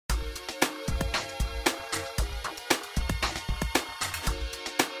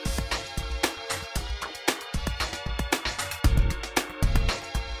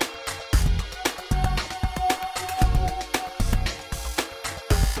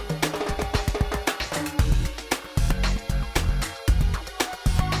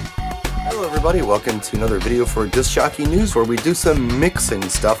everybody, welcome to another video for Disc Jockey News, where we do some mixing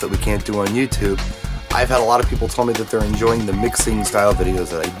stuff that we can't do on YouTube. I've had a lot of people tell me that they're enjoying the mixing style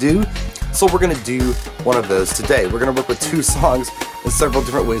videos that I do, so we're going to do one of those today. We're going to work with two songs and several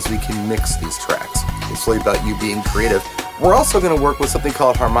different ways we can mix these tracks. It's really about you being creative. We're also going to work with something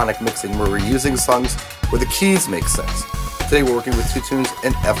called harmonic mixing, where we're using songs where the keys make sense. Today we're working with two tunes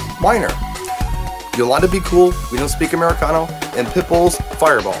in F minor. Yolanda Be Cool, We Don't Speak Americano, and Pitbull's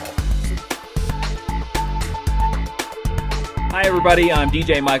Fireball. Hi everybody, I'm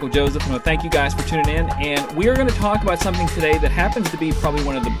DJ Michael Joseph, and I want to thank you guys for tuning in. And we are going to talk about something today that happens to be probably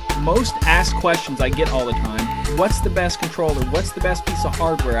one of the most asked questions I get all the time. What's the best controller? What's the best piece of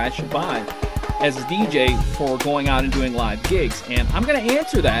hardware I should buy as a DJ for going out and doing live gigs? And I'm going to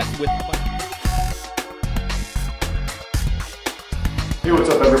answer that with... Hey, what's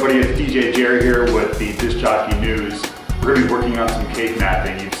up everybody? It's DJ Jerry here with the Disc Jockey News. We're going to be working on some cake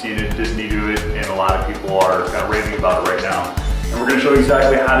mapping. You've seen it, Disney do it, and a lot of people are kind of raving about it right now. And we're going to show you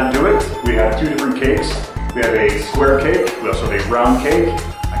exactly how to do it. We have two different cakes. We have a square cake, we also have a round cake.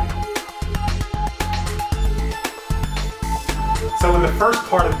 So in the first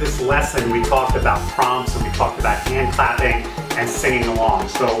part of this lesson, we talked about prompts and we talked about hand clapping and singing along.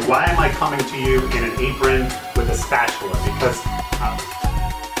 So why am I coming to you in an apron with a spatula? Because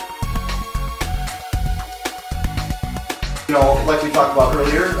you know, like we talked about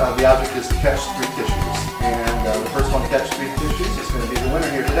earlier, the object is to catch three tissues. And the first one to catch three tissues is going to be the winner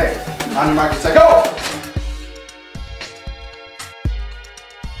here today. On your mic, say go!